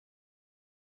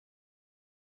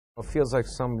It feels like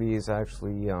somebody is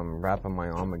actually wrapping my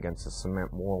arm against a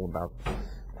cement wall about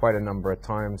quite a number of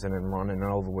times and then running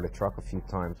over with a truck a few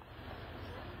times.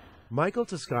 Michael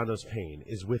Toscano's pain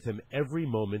is with him every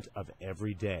moment of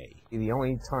every day. The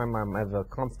only time I'm ever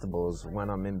comfortable is when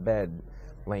I'm in bed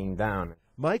laying down.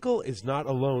 Michael is not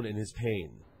alone in his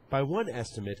pain. By one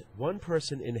estimate, one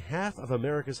person in half of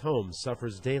America's homes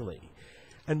suffers daily.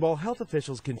 And while health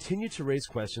officials continue to raise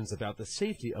questions about the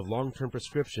safety of long-term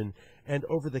prescription and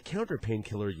over-the-counter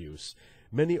painkiller use,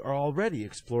 many are already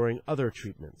exploring other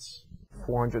treatments.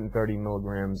 430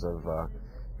 milligrams of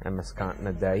Emiscontin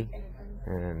a day,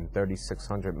 and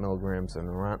 3,600 milligrams of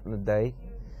Neurontin a day,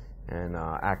 and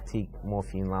Actique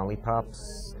morphine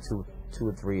lollipops, two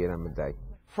or three of them a day.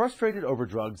 Frustrated over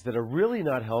drugs that are really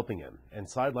not helping him and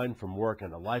sidelined from work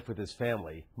and a life with his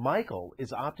family, Michael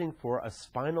is opting for a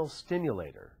spinal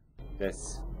stimulator.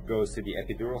 This goes to the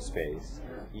epidural space.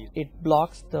 It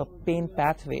blocks the pain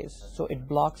pathways, so it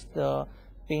blocks the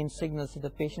pain signals, so the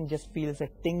patient just feels a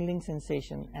tingling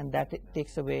sensation, and that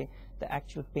takes away the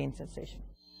actual pain sensation.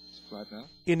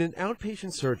 In an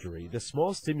outpatient surgery, the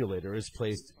small stimulator is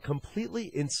placed completely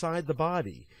inside the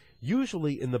body,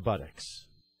 usually in the buttocks.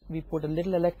 We put a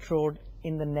little electrode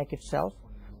in the neck itself,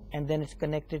 and then it's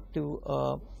connected to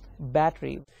a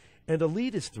battery. And a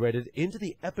lead is threaded into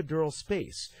the epidural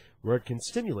space, where it can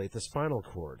stimulate the spinal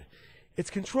cord. It's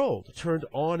controlled, turned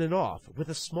on and off with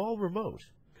a small remote.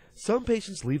 Some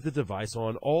patients leave the device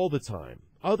on all the time,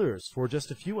 others for just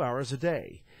a few hours a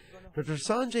day. Dr.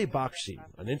 Sanjay Bakshi,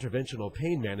 an interventional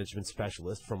pain management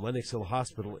specialist from Lenox Hill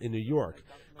Hospital in New York,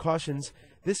 cautions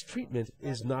this treatment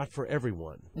is not for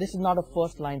everyone. This is not a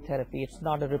first-line therapy. It's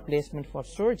not a replacement for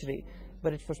surgery,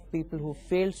 but it's for people who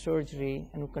failed surgery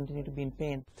and who continue to be in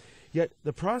pain. Yet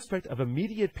the prospect of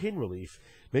immediate pain relief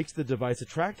makes the device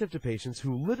attractive to patients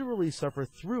who literally suffer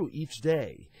through each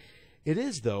day. It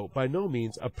is, though, by no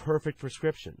means a perfect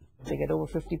prescription. If they get over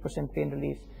 50% pain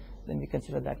relief, then we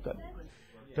consider that good.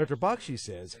 Dr. Bakshi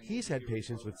says he's had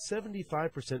patients with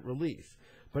 75% relief,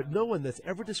 but no one that's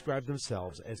ever described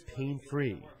themselves as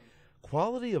pain-free.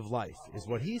 Quality of life is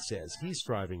what he says he's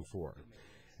striving for.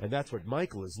 And that's what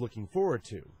Michael is looking forward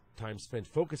to, time spent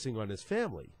focusing on his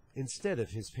family instead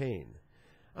of his pain.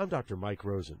 I'm Dr. Mike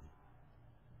Rosen.